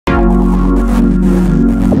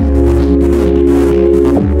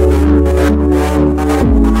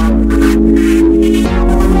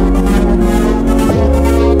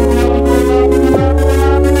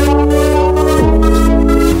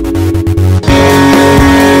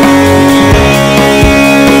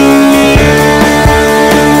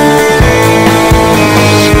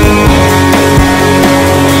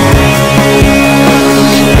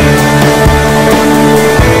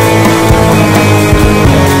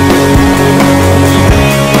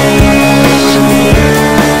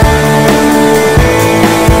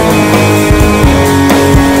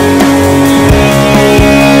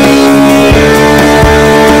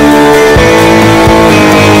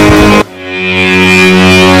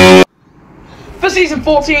For Season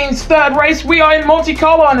 14's third race, we are in Monte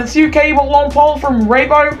Carlo, and it's UK long pole from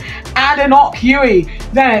Rabo and Enoch Huey.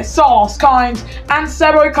 Then it's Sauce, Kynes, and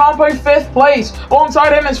Sebo Campo 5th place.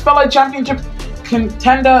 Alongside him is fellow championship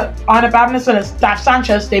contender Ina Babness, and it's Daf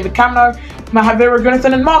Sanchez, David Camno, Mahavira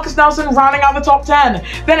Gunnathan, and Marcus Nelson rounding out the top 10.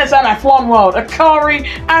 Then it's MF1 World, Akari,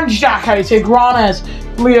 and Jaco Tigranes.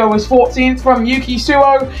 Leo is 14th from Yuki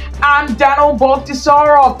Suo and Daniel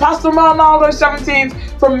Bogdasarov. Pastor Ronaldo 17th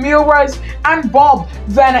from Milrez and Bob.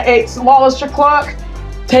 Then it's Lawless Leclerc,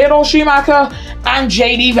 Theodore Schumacher, and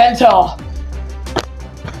JD Venter.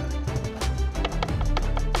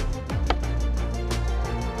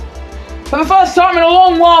 For the first time in a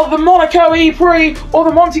long while, the Monaco E-Prix, or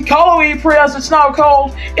the Monte Carlo E-Prix as it's now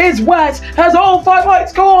called, is wet as all 5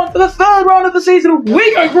 lights go on for the third round of the season.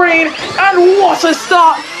 We go green, and what a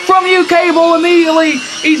start from UK Ball immediately.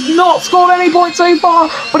 He's not scored any points so far,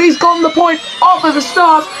 but he's gotten the point after the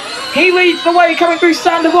start. He leads the way coming through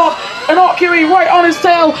Sandoval, and Huey right on his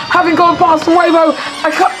tail, having gone past Ravo.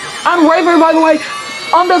 And Ravo, by the way,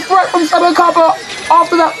 under threat from Sebo Campo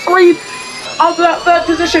after that third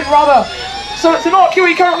position, rather. So it's Enoch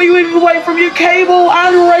Huey currently leading the way from UK Ball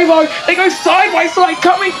and Ravo. They go side by side,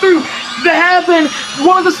 coming through the hairpin,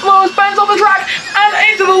 one of the slowest bends on the track, and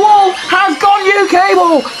into the wall has gone UK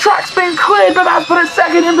Ball. Track's been cleared, but that's put a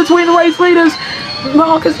second in between the race leaders.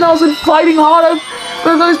 Marcus Nelson fighting harder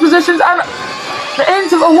for those positions, and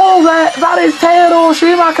into the wall there. That is Theodore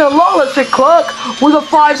Schumacher. Lawless Leclerc with a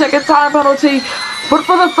 5-second time penalty. But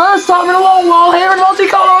for the first time in a long while here in Monte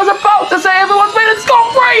Carlo, I was about to say everyone's made it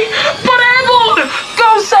scot-free, but airborne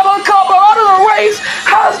goes Sebo Campo out of the race,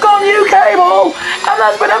 has gone UK Ball, and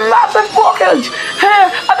there's been a massive blockage here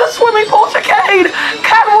at the swimming pool chicane.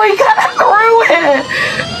 Can we get through here?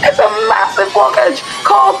 It's a massive blockage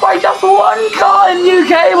caused by just one car in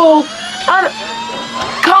UK Ball, and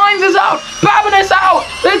Kynes is out, Babin is out,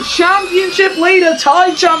 the championship leader,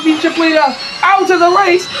 tied championship leader, out of the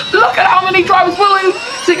race. Look at how many drivers we're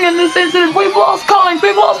losing in this incident. We've lost Kynes,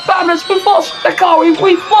 we've lost Babin, we've lost Akari,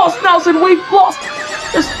 we've lost Nelson, we've lost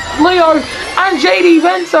Leo, and JD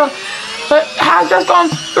Venter has just gone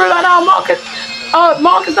through that now.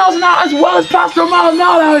 Marcus Nelson out, as well as Pastor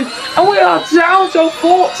Maldonado, and we are down to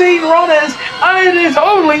 14 runners, and it is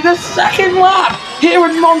only the second lap here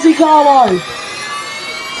in Monte Carlo.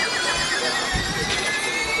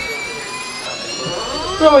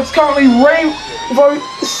 So it's currently Ravo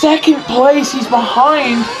second place. He's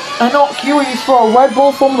behind Enoch Huey for a Red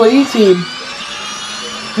Bull Formula E team,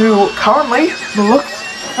 who currently looks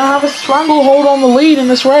to have a stranglehold on the lead in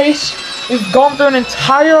this race. We've gone through an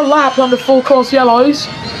entire lap under full course yellows.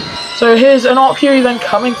 So here's Enoch Huey then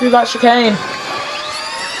coming through that chicane.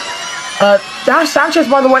 Daf Sanchez,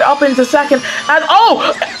 by the way, up into second, and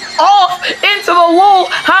off into the wall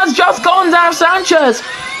has just gone Daf Sanchez.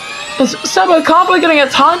 Is Sebo Campo getting a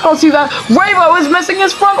time penalty there? Ravo is missing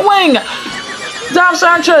his front wing. Daf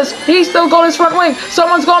Sanchez, he's still got his front wing.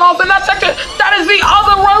 Someone's gone off in that sector. That is the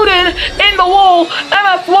other road in the wall.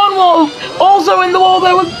 MF1 wall also in the wall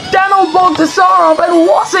there with Daniel Bogdasarov. And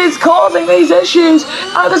what is causing these issues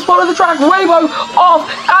at this part of the track? Ravo off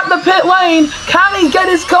at the pit lane. Can he get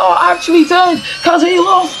his car actually turned? Because he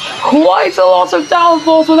lost quite a lot of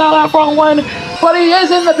downforce without that front wing. But he is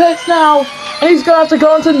in the pits now. And he's going to have to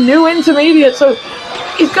go into new intermediate, so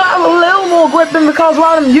he's going to have a little more grip than the cars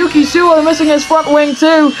around him. Yuki Suo missing his front wing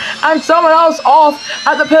too, and someone else off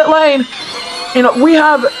at the pit lane. You know, we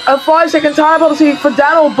have a 5-second time penalty for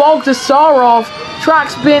Daniel Bogdasarov.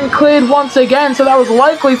 Track's been cleared once again, so that was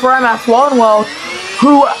likely for MF1 World,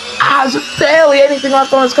 who has barely anything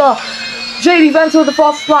left on his car. JD Venter with the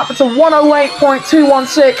fastest lap. It's a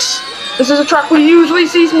 108.216. This is a track we usually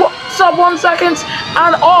see sub 1 second,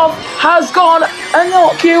 and off has gone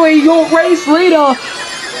Enoch Huey, your race leader,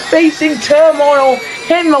 facing turmoil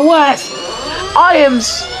in the West. I am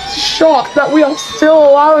shocked that we are still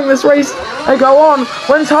allowing this race to go on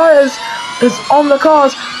when tyres on the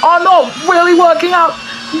cars are not really working out.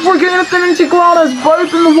 Gunnathan and Tigranes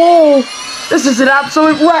both in the wall. This is an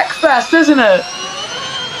absolute wreck fest, isn't it?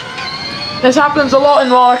 This happens a lot in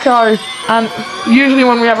Monaco, and usually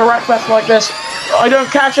when we have a wreck fest like this, I don't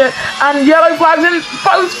catch it. And yellow flags in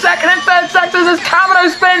both second and third sectors as Camino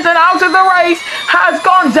spins, and out of the race has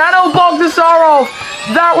gone Daniel Bogdasarov.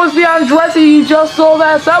 That was the Andretti you just saw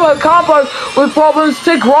there. Sebo Campo with problems.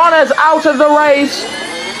 Tigranes out of the race.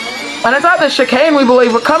 And it's at the chicane, we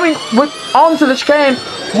believe. We're coming onto the chicane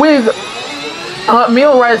with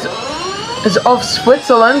Milrez of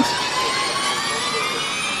Switzerland.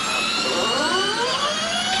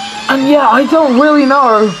 And yeah, I don't really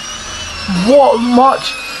know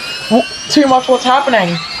too much what's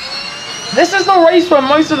happening. This is the race where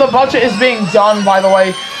most of the budget is being done, by the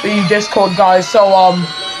way, the Discord guys. So,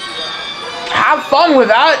 have fun with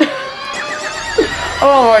that.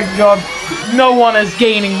 Oh my god. No one is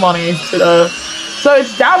gaining money today. So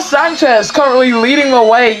it's Dav Sanchez currently leading the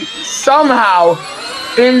way somehow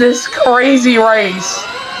in this crazy race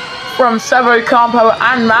from Sebo Campo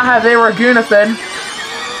and Mahavir Raghunathan.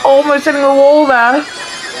 Almost hitting the wall there.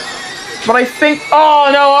 But I think, oh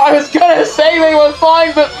no, I was gonna say they were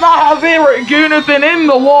fine, but Mahavir Raghunathan in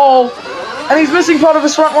the wall. And he's missing part of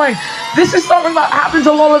his front wing. This is something that happens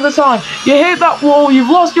a lot of the time. You hit that wall, you've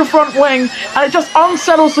lost your front wing, and it just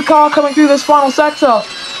unsettles the car coming through this final sector.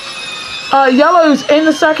 Yellow's in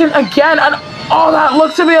the second again, and oh, that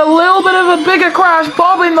looked to be a little bit of a bigger crash.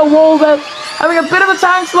 Bobbing the wall there, having a bit of a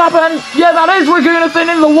tank slap, and yeah, that is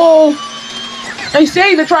Raghunathan in the wall. They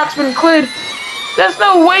say the track's been cleared. There's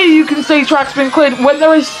no way you can say track's been cleared when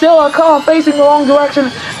there is still a car facing the wrong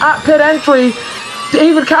direction at pit entry.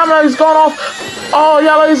 David Cameron's gone off. Oh,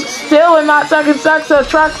 Yellow's still in that second sector.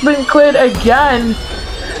 Track's been cleared again.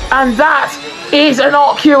 And that is an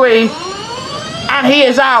QE. And he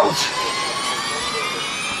is out.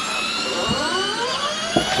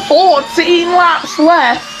 14 laps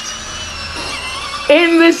left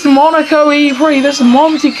in this Monaco E-Prix, this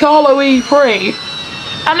Monte Carlo E-Prix.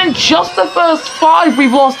 And in just the first 5,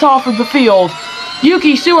 we've lost half of the field.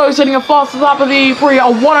 Yuki Suo's hitting a fastest lap of the E-Prix at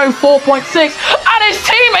 104.6, and his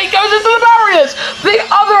teammate goes into the barriers. The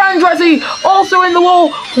other Andretti, also in the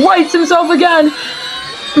wall, waits himself again.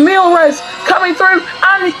 Milrez coming through,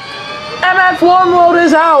 and MF1 World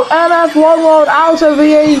is out. MF1 World out of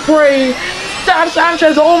the E-Prix. Dav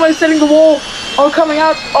Sanchez almost hitting the wall, or coming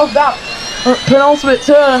out of that penultimate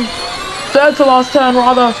turn. Third to last turn,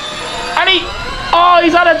 rather. And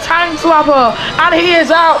he's had a tank slapper, and he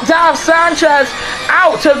is out. Dav Sanchez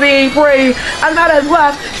out of the E-Prix, and that has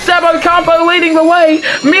left Sebo Campo leading the way.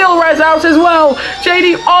 Milrez out as well.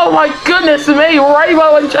 JD, oh my goodness me,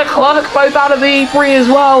 Rabo and Leclerc both out of the E-Prix as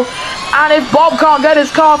well. And if Bob can't get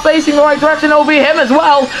his car facing the right direction, it'll be him as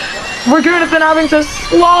well. Raghunathan having to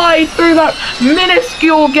slide through that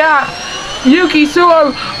minuscule gap. Yuki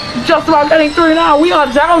Suo just about getting through now. We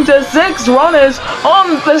are down to 6 runners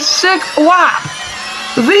on the 6th lap.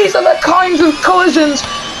 These are the kinds of collisions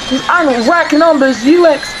and wreck numbers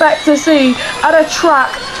you expect to see at a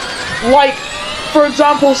track like, for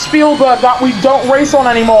example, Spielberg, that we don't race on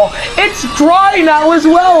anymore. It's dry now as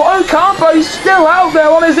well. Ocampo's still out there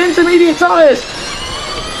on his intermediate tyres.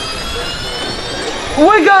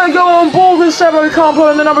 We're going to go on board with Sebo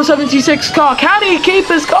Campo in the number 76 car. Can he keep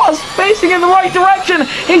his car facing in the right direction?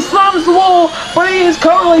 He slams the wall, but he is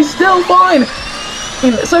currently still fine.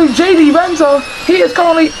 So JD Venter, he is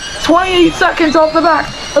currently 28 seconds off the back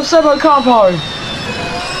of Sebo Campo.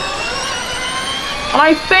 And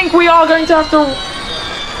I think we are going to have to...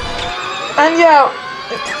 And yeah,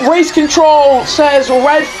 race control says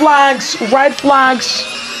red flags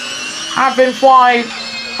have been flown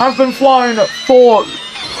for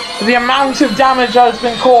the amount of damage that has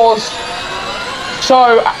been caused.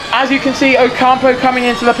 So, as you can see, Ocampo coming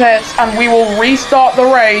into the pits, and we will restart the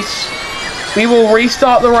race. We will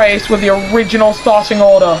restart the race with the original starting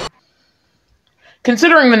order.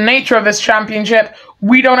 Considering the nature of this championship,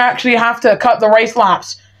 we don't actually have to cut the race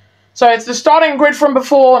laps. So it's the starting grid from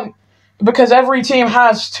before, because every team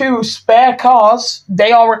has 2 spare cars.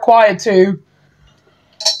 They are required to.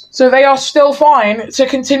 So they are still fine to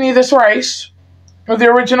continue this race with the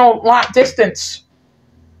original lap distance.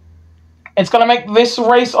 It's going to make this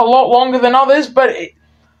race a lot longer than others, but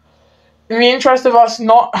in the interest of us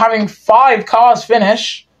not having 5 cars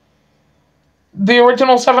finish, the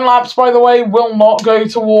original 7 laps, by the way, will not go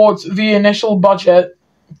towards the initial budget.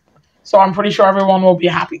 So I'm pretty sure everyone will be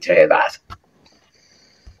happy to hear that.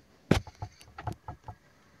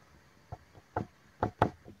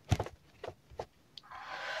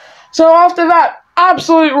 So after that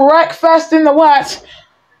absolute wreck fest in the wet,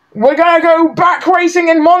 we're going to go back racing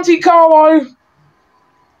in Monte Carlo.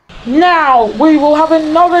 Now we will have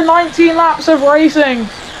another 19 laps of racing.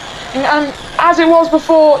 And as it was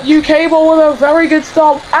before, U-Cable with a very good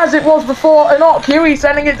stop. As it was before, not QE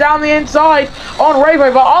sending it down the inside on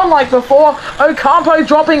Rabo. But unlike before, Ocampo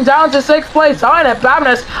dropping down to 6th place. Tyler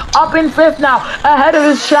Babness up in 5th now, ahead of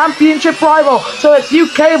his championship rival. So it's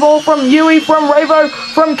U-Cable from Yui, from Rabo,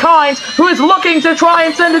 from Kynes, who is looking to try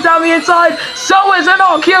and send it down the inside. So is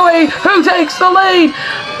not QE, who takes the lead.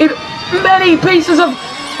 Many pieces of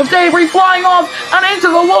debris flying off and into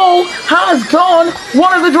the wall has gone.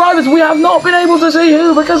 One of the drivers, we have not been able to see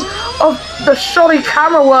who because of the shoddy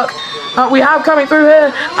camera work we have coming through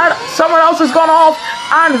here, and someone else has gone off,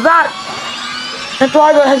 and that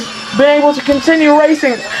driver has being able to continue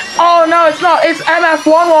racing. Oh no, it's not. It's MF1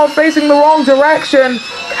 while facing the wrong direction.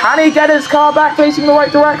 Can he get his car back facing the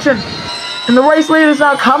right direction? And the race leader is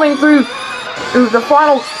now coming through the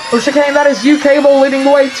final chicane. That is UK Ball leading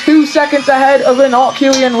the way 2 seconds ahead of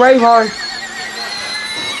Inoculi and Ravo.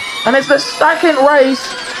 And it's the second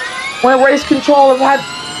race where race control have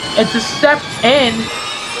had to step in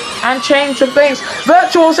and change some things.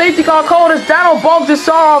 Virtual safety car called as Daniel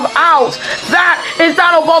Bogdasarov out. That is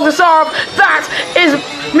Daniel Bogdasarov. That is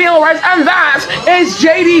Milo Rez. And that is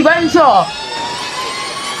JD Venter.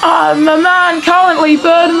 The man currently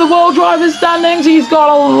third in the World Drivers standings. He's got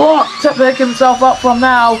a lot to pick himself up from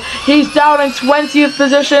now. He's down in 20th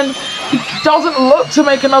position. He doesn't look to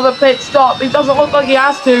make another pit stop. He doesn't look like he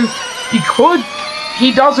has to. He could.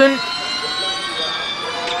 He doesn't.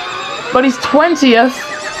 But he's 20th.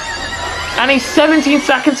 And he's 17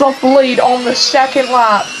 seconds off the lead on the second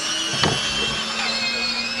lap.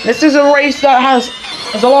 This is a race that has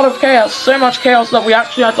a lot of chaos. So much chaos that we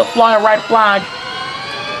actually had to fly a red flag.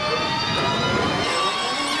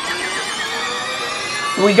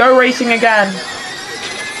 We go racing again.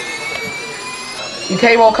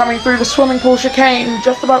 UK Ball coming through the swimming pool chicane,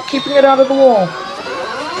 just about keeping it out of the wall.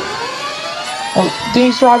 Well,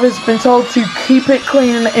 these drivers have been told to keep it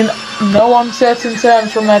clean in no uncertain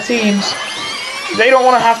terms from their teams. They don't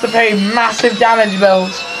want to have to pay massive damage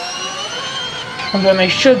bills when they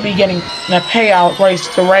should be getting their payout race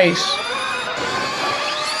to race.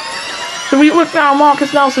 So we look now,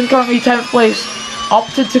 Marcus Nelson currently 10th place,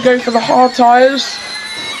 opted to go for the hard tyres.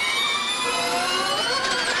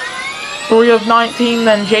 3 of 19,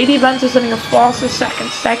 then JD Venter sitting a faster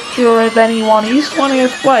second sector than anyone. He's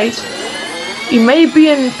 20th place. He may be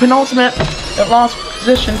in penultimate at last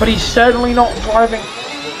position, but he's certainly not driving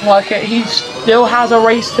like it. He still has a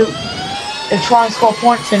race to try and score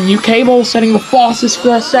points in. UK Ball setting the fastest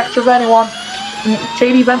first sector of anyone. And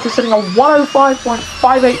JD Venter setting a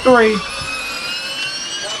 105.583.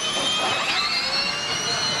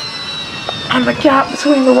 And the gap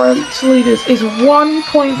between the race leaders is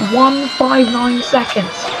 1.159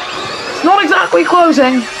 seconds. It's not exactly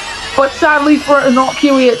closing, but sadly for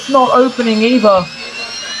Inoculi, it's not opening either.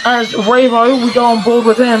 As Ravo, we go on board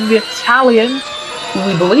with him, the Italian, who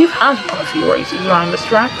we believe has won a few races around this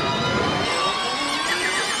track.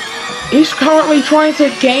 He's currently trying to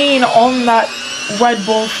gain on that Red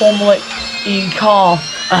Bull Formula E car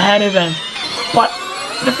ahead of him. But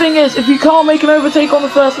the thing is, if you can't make an overtake on the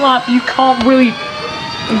first lap, you can't really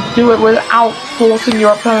do it without forcing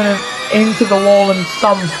your opponent into the wall in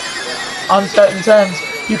some uncertain terms.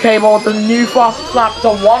 UK Ball the new fastest lap to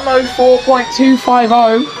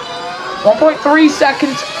 104.250. 1.3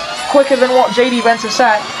 seconds quicker than what JD Venter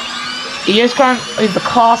set. He is currently the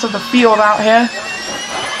class of the field out here.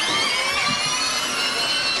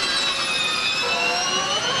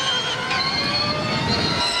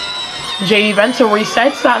 JD Venter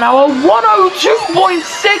resets that now, a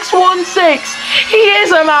 102.616. He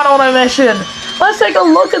is a man on a mission. Let's take a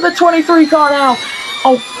look at the 23 car now.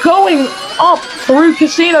 Oh, going up through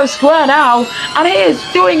Casino Square now, and he is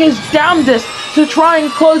doing his damnedest to try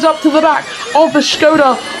and close up to the back of the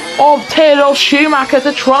Skoda of Theodor Schumacher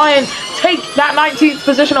to try and take that 19th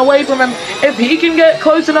position away from him. If he can get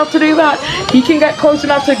close enough to do that, he can get close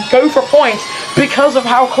enough to go for points because of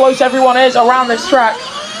how close everyone is around this track.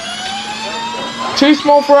 Too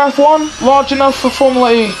small for F1, large enough for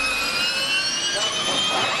Formula E.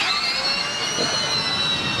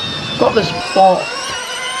 Got this ball.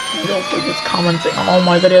 Just commenting on all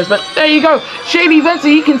my videos, but there you go. JD Venter,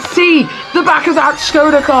 you can see the back of that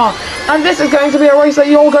Skoda car, and this is going to be a race that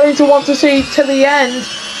you're going to want to see to the end,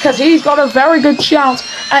 because he's got a very good chance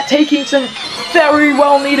at taking some very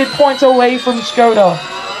well needed points away from Skoda.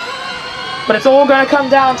 But it's all going to come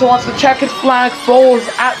down to once the checkered flag falls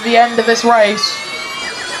at the end of this race.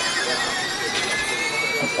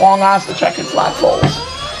 As long as the checkered flag falls.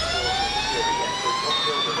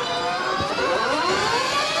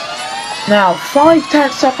 Now, 5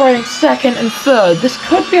 tenths separating second and third. This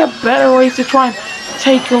could be a better race to try and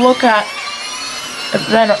take a look at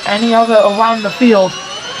than any other around the field.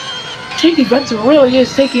 JD Venter really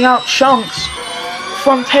is taking out chunks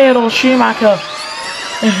from Theodor Schumacher,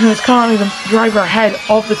 who is currently the driver ahead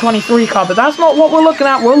of the 23 car. But that's not what we're looking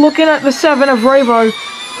at. We're looking at the 7 of Ravo.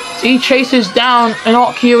 He chases down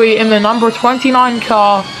Inoculi in the number 29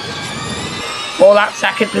 car for that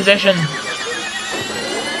second position.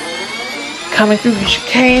 Coming through the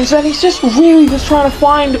chicanes, and he's just really trying to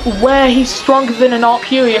find where he's stronger than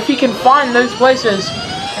Inoculi. If he can find those places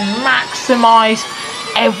and maximize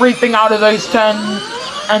everything out of those turns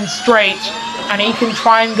and straights, and he can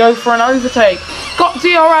try and go for an overtake. got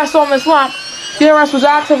DRS on this lap. DRS was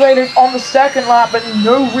activated on the second lap, but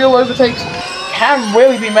no real overtakes can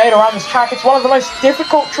really be made around this track. It's one of the most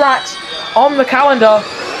difficult tracks on the calendar.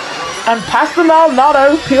 And Pastor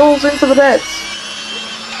Maldonado peels into the pits.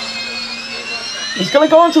 He's going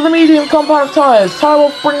to go into the medium compound of tyres. Tyre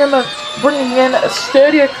Wolf bringing in a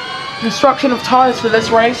sturdier construction of tyres for this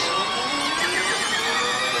race,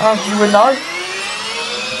 as you would know.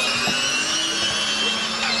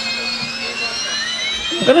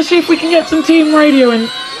 We're going to see if we can get some team radio in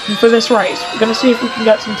for this race. We're going to see if we can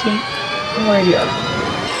get some team radio.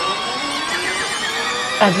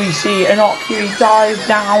 As we see an Ocular dive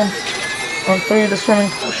down and through the swimming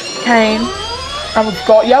pool chicane. And we've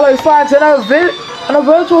got yellow flags and a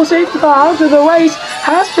virtual safety car out of the race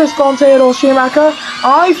has just gone Theodore Schumacher.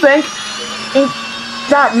 I think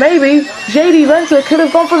that maybe JD Venter could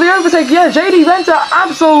have gone for the overtake. Yeah, JD Venter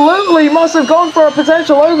absolutely must have gone for a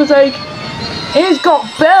potential overtake. He's got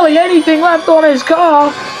barely anything left on his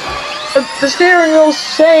car. The steering wheel's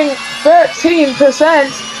saying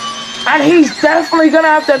 13%, and he's definitely going to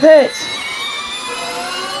have to pit.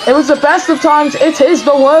 It was the best of times, it is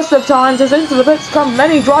the worst of times, as into the pits come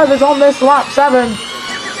many drivers on this lap 7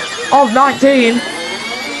 of 19.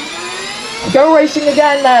 Go racing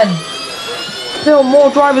again then. Still more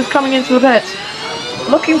drivers coming into the pits.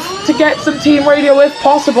 Looking to get some team radio if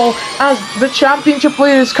possible, as the championship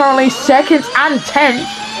leader is currently 2nd and 10th.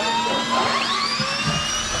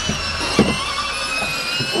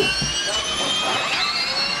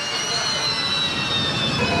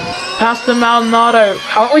 Pastor Maldonado,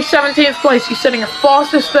 currently 17th place. He's sitting at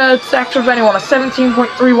fastest third sector of anyone, a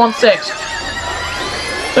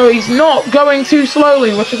 17.316. So he's not going too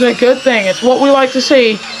slowly, which is a good thing. It's what we like to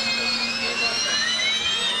see.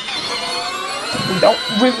 We don't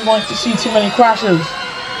really like to see too many crashes.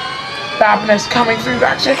 Babness coming through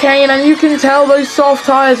that chicane, and you can tell those soft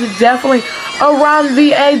tyres are definitely around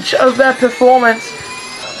the edge of their performance.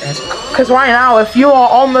 Because right now, if you are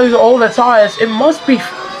on those older tyres, it must be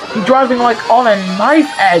driving like on a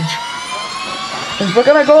knife edge. Because we're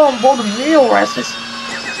gonna go on board the meal rest. There's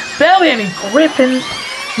barely any grip in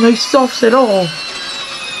those softs at all.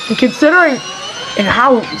 And considering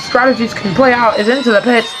how strategies can play out, is into the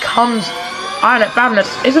pits comes Iron at Babness.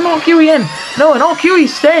 Isn't Huey in? No, and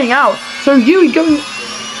Huey's staying out. So Huey going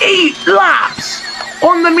 8 laps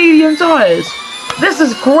on the medium tyres. This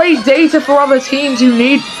is great data for other teams who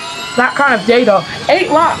need that kind of data.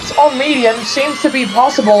 8 laps on medium seems to be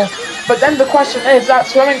possible, but then the question is that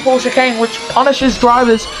swimming pool chicane, which punishes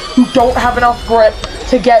drivers who don't have enough grip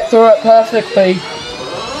to get through it perfectly,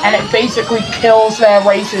 and it basically kills their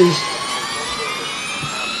races.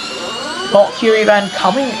 Got Huey then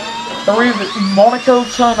coming through the Monaco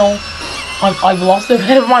tunnel. I've lost a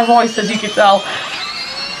bit of my voice, as you can tell.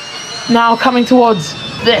 Now coming towards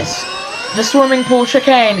the swimming pool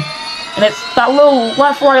chicane. And it's that little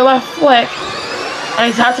left, right, left flick. And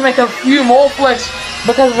he's had to make a few more flicks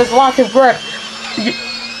because of his lack of grip.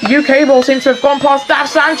 UK Ball seems to have gone past Daf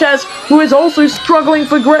Sanchez, who is also struggling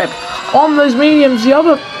for grip on those mediums. The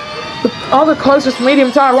other closest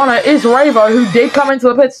medium tire runner is Ravo, who did come into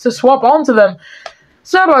the pits to swap onto them.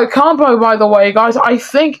 Sebo Campo, by the way, guys, I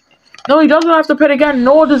think... No, he doesn't have to pit again,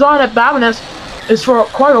 nor does Iron at Babness. Is for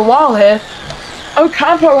quite a while here.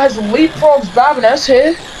 Ocampo has leapfrogged Babness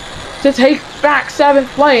here to take back 7th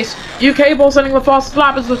place. UK Ball sending the fastest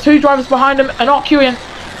lap as the 2 drivers behind him, and not Huey and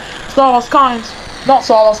Daf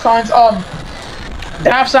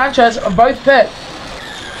Sanchez are both pit.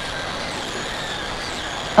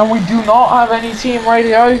 And we do not have any team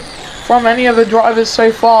radio from any of the drivers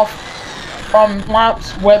so far from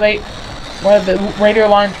laps where the radio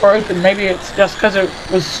lines were open. Maybe it's just because it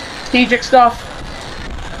was strategic stuff.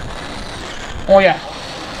 Oh yeah.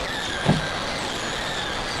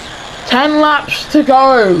 10 laps to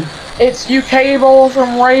go. It's UK Ball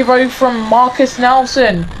from Ravo from Marcus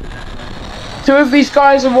Nelson. 2 of these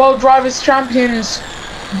guys are World Drivers Champions.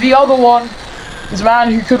 The other one is a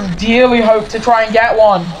man who could dearly hope to try and get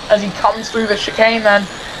one as he comes through the chicane then.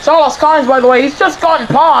 Carlos Kynes, by the way, he's just gotten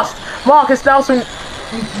past Marcus Nelson.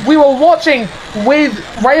 We were watching with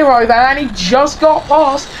Ravo there, and he just got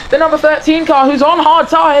past the number 13 car, who's on hard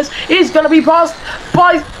tyres. He's going to be passed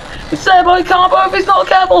by Sebo Campo if he's not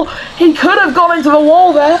careful. He could have gone into the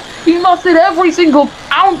wall there. He mustered every single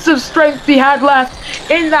ounce of strength he had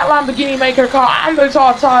left in that Lamborghini Maker car and those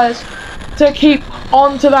hard tyres to keep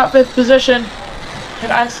on to that 5th position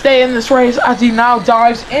and stay in this race as he now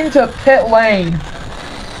dives into pit lane.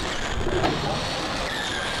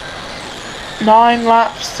 9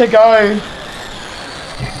 laps to go.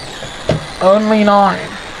 Only 9.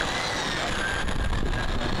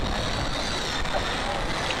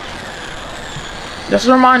 Just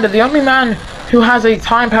a reminder, the only man who has a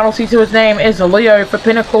time penalty to his name is Leo for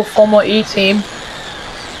Pinnacle Formula E team.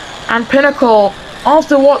 And Pinnacle,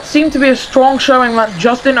 after what seemed to be a strong showing that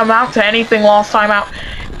just didn't amount to anything last time out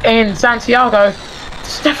in Santiago,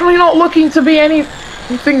 it's definitely not looking to be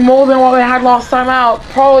anything more than what they had last time out.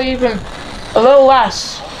 Probably even a little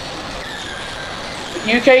less.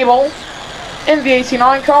 UK Ball in the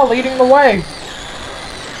 89 car leading the way.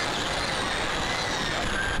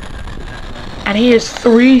 And he is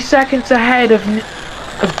 3 seconds ahead of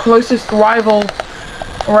closest rival,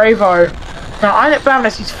 Revo. Now, Einet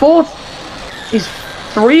Bamnes, he's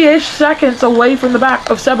 3-ish seconds away from the back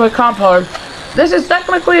of Sebo Campo. This is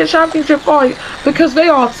technically a championship fight because they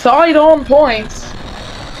are tied on points.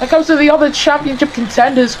 When it comes to the other championship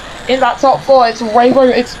contenders in that top 4, it's Revo,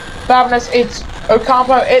 it's Bamnes, it's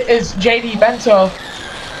Ocampo, it is JD Venter.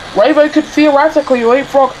 Revo could theoretically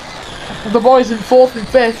leapfrog the boys in 4th and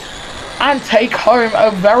 5th and take home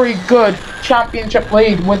a very good championship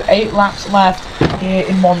lead with 8 laps left here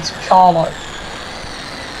in Monte Carlo.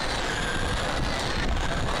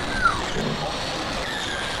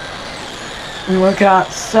 We look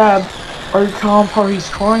at Seb Ocampo. He's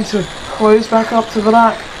trying to close back up to the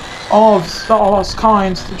back of Starlost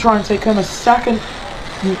Kynes to try and take home a 2nd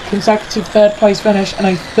consecutive 3rd place finish and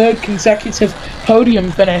a 3rd consecutive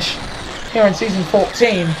podium finish here in season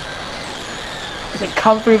 14. As they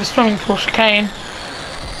come through the swimming pool chicane.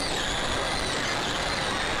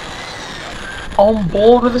 On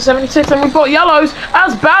board with the 76, and we've got yellows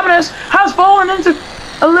as Babinus has fallen into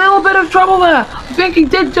a little bit of trouble there. I think he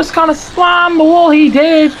did just kind of slam the wall. He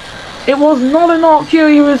did. It was not a knock here.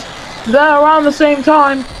 He was there around the same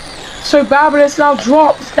time. So Babinus now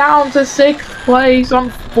drops down to 6th place.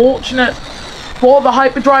 Unfortunate for the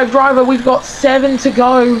hyperdrive driver. We've got 7 to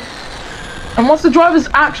go. And once the drivers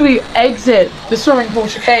actually exit the swimming pool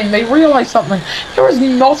chicane, they realise something. There is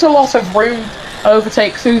not a lot of room to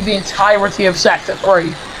overtake through the entirety of Sector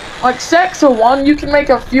 3. Like Sector 1, you can make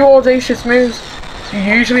a few audacious moves,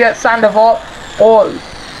 usually at Sandoval or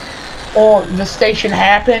the station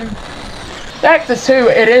hairpin. Sector 2,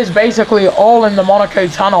 it is basically all in the Monaco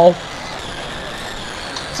tunnel.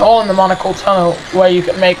 It's all in the Monaco tunnel where you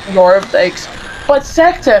can make your overtakes. But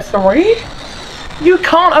Sector 3? You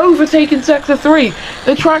can't overtake in Sector 3.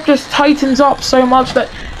 The track just tightens up so much that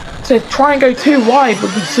to try and go too wide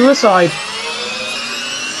would be suicide.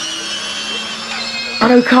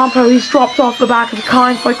 And Ocampo, he's dropped off the back of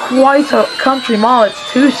Kynes by quite a country mile.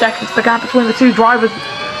 It's 2 seconds, the gap between the two drivers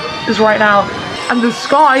is right now. And the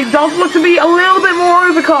sky does look to be a little bit more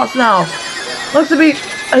overcast now. Looks to be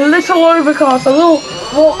a little overcast, a little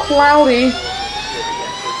more cloudy.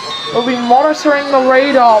 We'll be monitoring the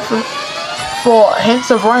radar for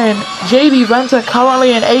hints of rain. JD Venter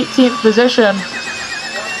currently in 18th position.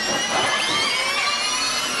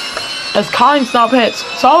 As Kynes now pits.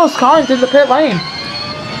 Carlos Kynes in the pit lane.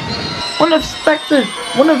 Wouldn't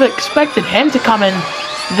have expected him to come in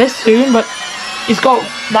this soon, but he's got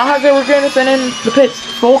Mahaze Ragunathan in the pits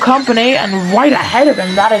for company, and right ahead of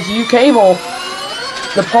him, that is U-Cable,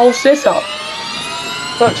 the pole sitter.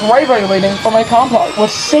 So it's Revo leading from Ocampo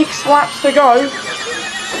with 6 laps to go.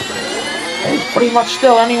 It's pretty much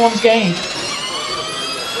still anyone's game.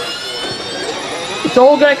 It's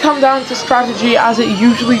all going to come down to strategy, as it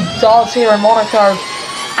usually does here in Monaco.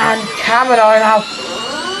 And Camino now,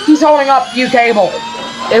 he's holding up U-Cable.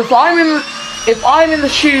 If I'm in the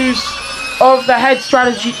shoes of the head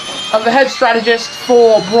strategist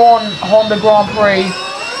for Braun Honda Grand Prix,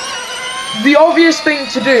 the obvious thing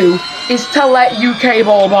to do is to let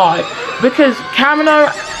U-Cable by, because Camino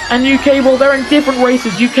and U-Cable, they're in different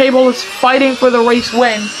races. U-Cable is fighting for the race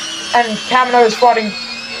win, and Camino is fighting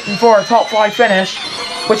for a top 5 finish,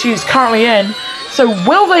 which he's currently in. So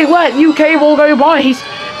will they let U-Cable go by?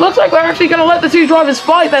 Looks like they're actually going to let the two drivers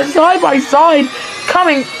fight. They're side by side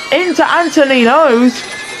coming into Antoninos,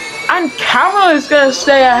 and Camino is going to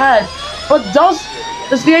stay ahead. But does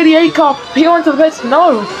the 88 car peel into the pits?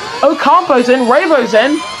 No. Ocampo's in, Revo's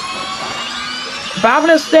in.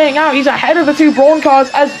 Bavina's staying out. He's ahead of the two Braun cars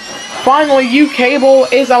as finally U-Cable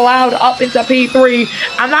is allowed up into P3,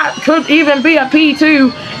 and that could even be a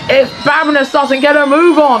P2 if Babinas doesn't get a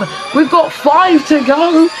move on. We've got 5 to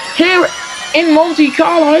go here in Monte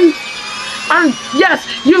Carlo, and yes,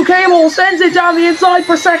 U-Cable sends it down the inside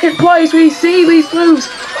for 2nd place. We see these moves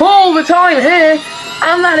all the time here,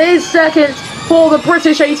 and that is 2nd for the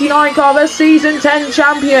British 89 car, the Season 10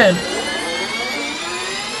 champion.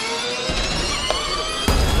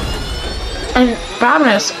 And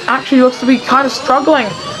Babinas actually looks to be kind of struggling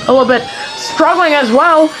a little bit. Struggling as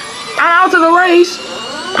well. And out of the race,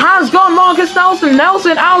 has gone Marcus Nelson.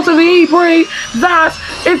 Nelson out of the E-Prix. That,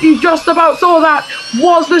 if you just about saw that,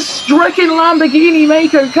 was the stricken Lamborghini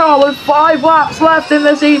Mako car with 5 laps left in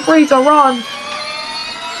this E-Prix to run.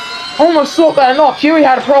 Almost thought that not Huey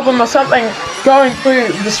had a problem or something going through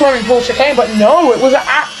the swimming pool chicane, but no, it was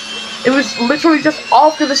literally just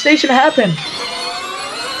after the station hairpin.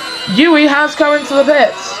 Huey has come into the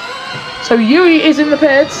pits. So Huey is in the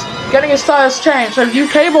pits, getting his tires changed. So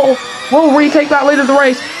U-Cable will retake that lead of the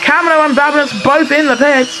race. Camino and Babinets both in the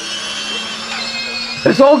pits.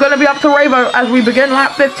 It's all going to be up to Ravo as we begin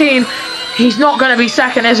lap 15. He's not going to be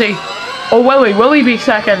second, is he? Or will he? Will he be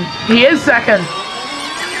second? He is second.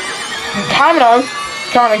 And Camino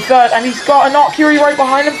currently third, and he's got a Not Curie right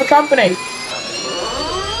behind him for company.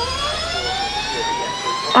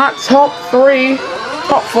 At top 3,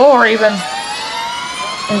 top 4 even.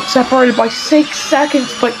 And separated by 6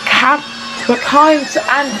 seconds, but Kynes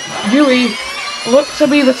and Huey look to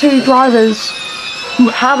be the 2 drivers who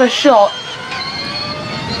have a shot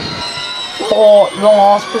for the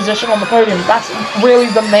last position on the podium. That's really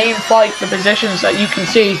the main fight for positions that you can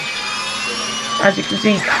see. As you can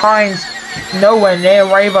see, Kynes nowhere near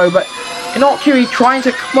Ravo, but Not Curie trying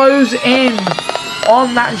to close in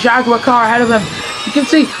on that Jaguar car ahead of him. You can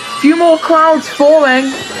see a few more clouds forming.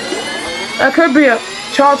 There could be a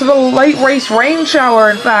chance of a late race rain shower,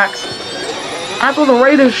 in fact. That's what the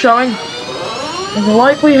radar's showing. The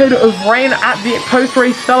likelihood of rain at the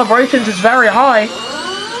post-race celebrations is very high.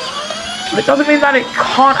 But it doesn't mean that it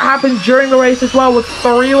can't happen during the race as well with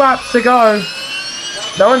 3 laps to go.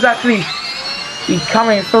 No one's actually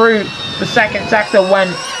coming through the second sector when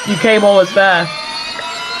U-Cable is there.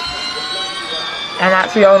 And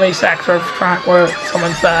that's the only sector of track where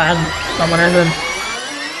someone's there and someone isn't.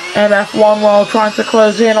 MF1 World trying to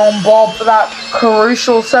close in on Bob for that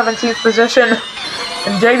crucial 17th position.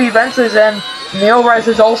 And JD Venter's in. Neil Rez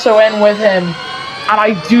is also in with him. And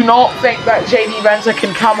I do not think that JD Venter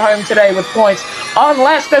can come home today with points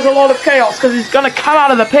unless there's a lot of chaos, because he's going to come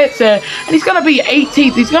out of the pits here and he's going to be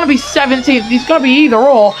 18th, he's going to be 17th, he's going to be either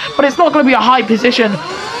or, but it's not going to be a high position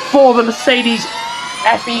for the Mercedes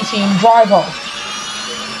FE team driver.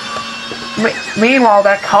 Meanwhile,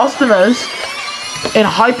 their customers in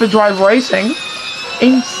Hyperdrive Racing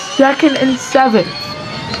in 2nd and 7th.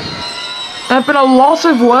 There have been a lot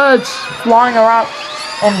of words flying around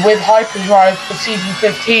and with Hyperdrive for season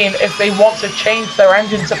 15 if they want to change their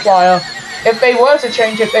engine supplier. If they were to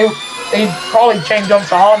change it, they'd probably change on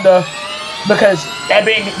to Honda, because they're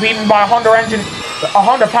being beaten by a Honda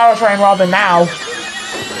powertrain rather now.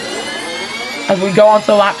 As we go on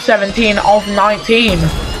to lap 17 of 19.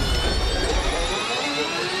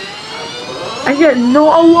 And yet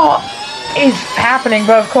not a lot is happening,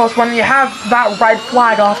 but of course when you have that red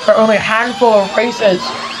flag after only a handful of races,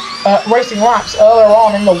 racing laps earlier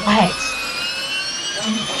on in the wet,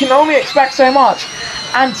 you can only expect so much.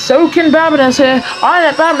 And so can Babinets here.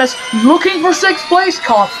 Iron Babinets looking for 6th place,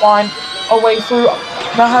 can't find a way through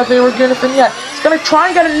the Heavy Laguna yet. He's going to try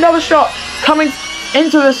and get another shot coming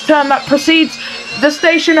into this turn that precedes the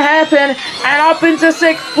station hairpin, and up into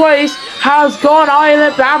 6th place has gone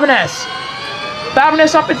Iron Babinets.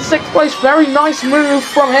 Babinets up into 6th place, very nice move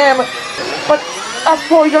from him, but that's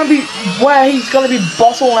probably going to be where he's going to be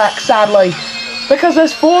bottlenecked, sadly, because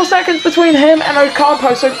there's 4 seconds between him and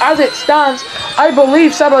Ocampo. So as it stands, I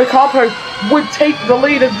believe Seb Ocampo would take the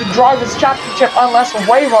lead of the Drivers' Championship unless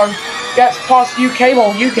Ravo gets past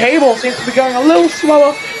U-Cable. U-Cable seems to be going a little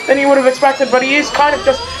slower than he would have expected, but he is kind of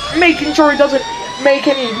just making sure he doesn't make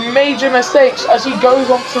any major mistakes as he goes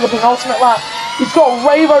on to the penultimate lap. He's got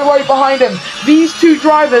Ravo right behind him. These 2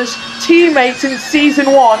 drivers, teammates in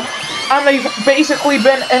Season 1, and they've basically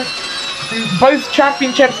been in both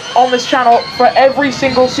championships on this channel for every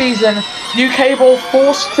single season. U-Cable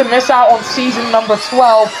forced to miss out on season number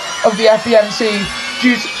 12 of the FEMC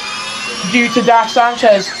due to Dash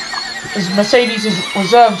Sanchez, as Mercedes'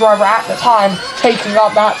 reserve driver at the time, taking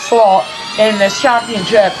up that slot in this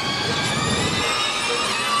championship.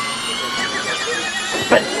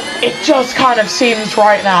 But it just kind of seems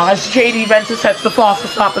right now, as JD Venter sets the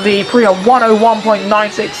fastest lap of the E-Prix at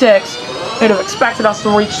 101.966. They'd have expected us to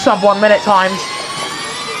reach sub 1 minute times.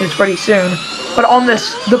 It's pretty soon. But on the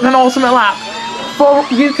penultimate lap, for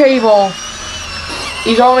U-Cable,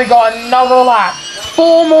 he's only got another lap.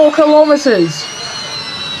 4 more kilometers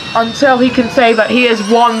until he can say that he has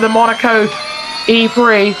won the Monaco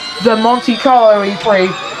E-Prix, the Monte Carlo E-Prix,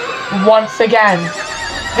 once again.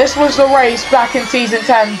 This was the race back in season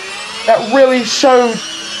 10 that really showed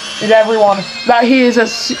everyone that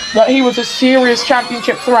he was a serious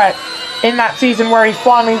championship threat. in that season where he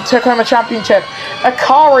finally took home a championship.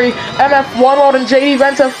 Akari, MF1 World, and JD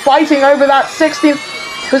Venter fighting over that 16th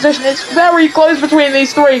position. It's very close between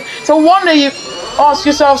these three. So wonder you ask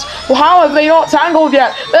yourselves, well, how have they not tangled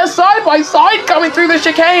yet? They're side by side coming through the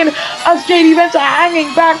chicane as JD Venter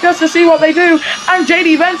hanging back just to see what they do, and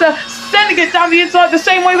JD Venter sending it down the inside the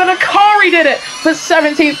same way that Akari did it for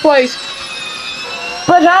 17th place.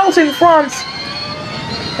 But out in front,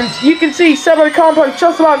 and you can see Sebo Campo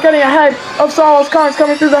just about getting ahead of Carlos Kynes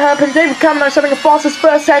coming through the hairpin. David Camino setting the fastest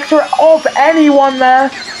first sector of anyone there.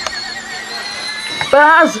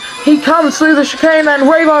 But as he comes through the chicane, then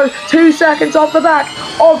Ravo 2 seconds off the back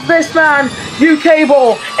of this man, UK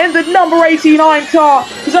Ball, in the number 89 car.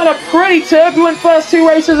 He's had a pretty turbulent first 2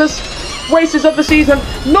 races of the season,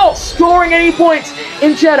 not scoring any points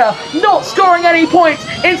in Jeddah, not scoring any points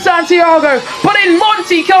in Santiago, but in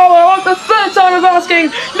Monte Carlo, the third time of asking,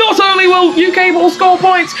 not only will UK Ball score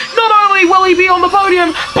points, not only will he be on the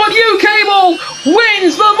podium, but UK Ball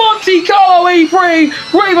wins the Monte Carlo E-Prix.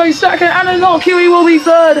 Ravo second, and Inocui will be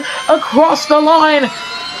third across the line.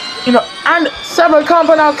 You know, and Sebo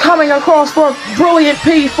Campo now coming across for a brilliant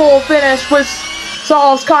P4 finish with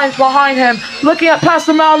Carlos Kynes behind him. Looking at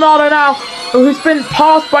Pastor Maldonado now, who's been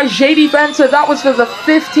passed by JD Venter. That was for the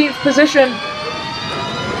 15th position.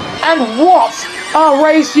 And what a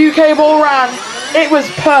race UK Ball ran. It was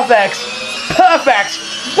perfect.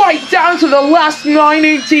 Perfect. Right down to the last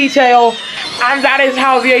minute detail. And that is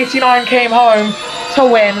how the 89 came home to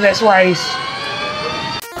win this race.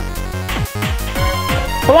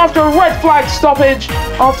 Well, after a red flag stoppage,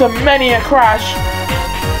 after many a crash,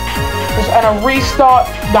 and a restart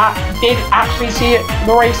that did actually see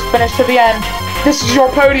the race finish to the end, this is your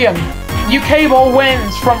podium. UK Ball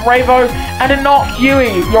wins from Ravo and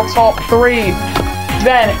Inocui, your top 3.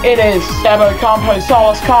 Then it is Sebo Campo,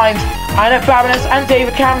 Carlos Kynes, Annette Babinas, and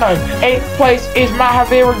David Camino. 8th place is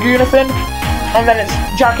Mahavir Raghunathan, and then it's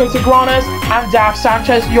Jaco Tigranes and Daf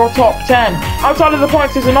Sanchez, your top 10. Outside of the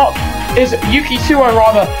points is Yuki Suo,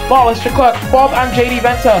 Marlis Leclerc, Bob, and JD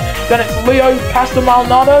Venter. Then it's Leo Pastor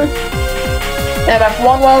Maldonado,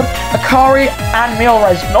 MF1 World, Akari, and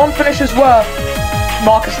Milrez. Non-finishers were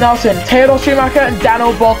Marcus Nelson, Theodore Schumacher, and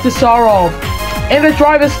Daniel Baltasarov. In the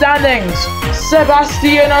driver's standings,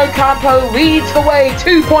 Sebastiano Campo leads the way,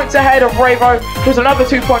 2 points ahead of Ravo, who's another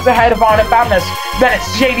 2 points ahead of Arnett Babnis. Then it's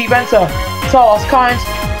JD Venter, Carlos Kynes,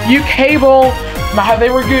 UK Ball, Mahavir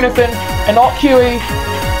Raghunathan, Inocui,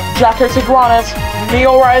 Jaco Tigranes,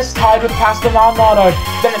 Milrez tied with Pastor Maldonado.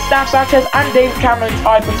 Then it's Daf Sanchez and David Cameron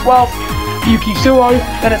tied for 12th. Yuki Suo,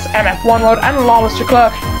 then it's MF1 World, and Marlis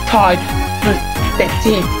Leclerc tied for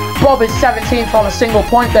 15th. Bob is 17th on a single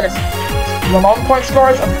point. Then it's the non-point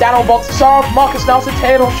scorers of Daniel Baltasarov, Marcus Nelson,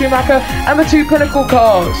 Theodore Schumacher, and the 2 Pinnacle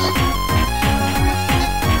cars.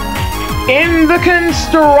 In the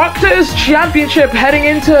Constructors' Championship, heading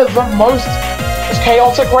into the most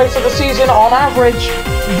chaotic race of the season on average,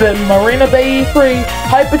 the Marina Bay E-Prix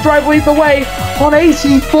Hyperdrive lead the way on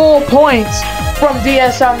 84 points from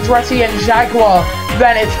DS Andretti and Jaguar.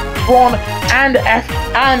 Then it's Braun and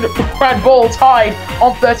Red Bull tied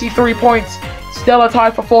on 33 points. Still a tie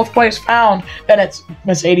for 4th place found. Then it's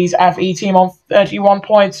Mercedes FE team on 31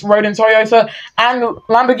 points. Rodin Toyota and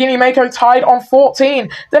Lamborghini Mako tied on 14.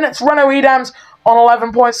 Then it's Renault Edams on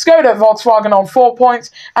 11 points. Skoda Volkswagen on 4 points.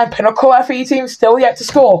 And Pinnacle FE team still yet to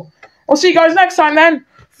score. We'll see you guys next time then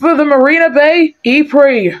for the Marina Bay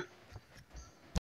E-Prix.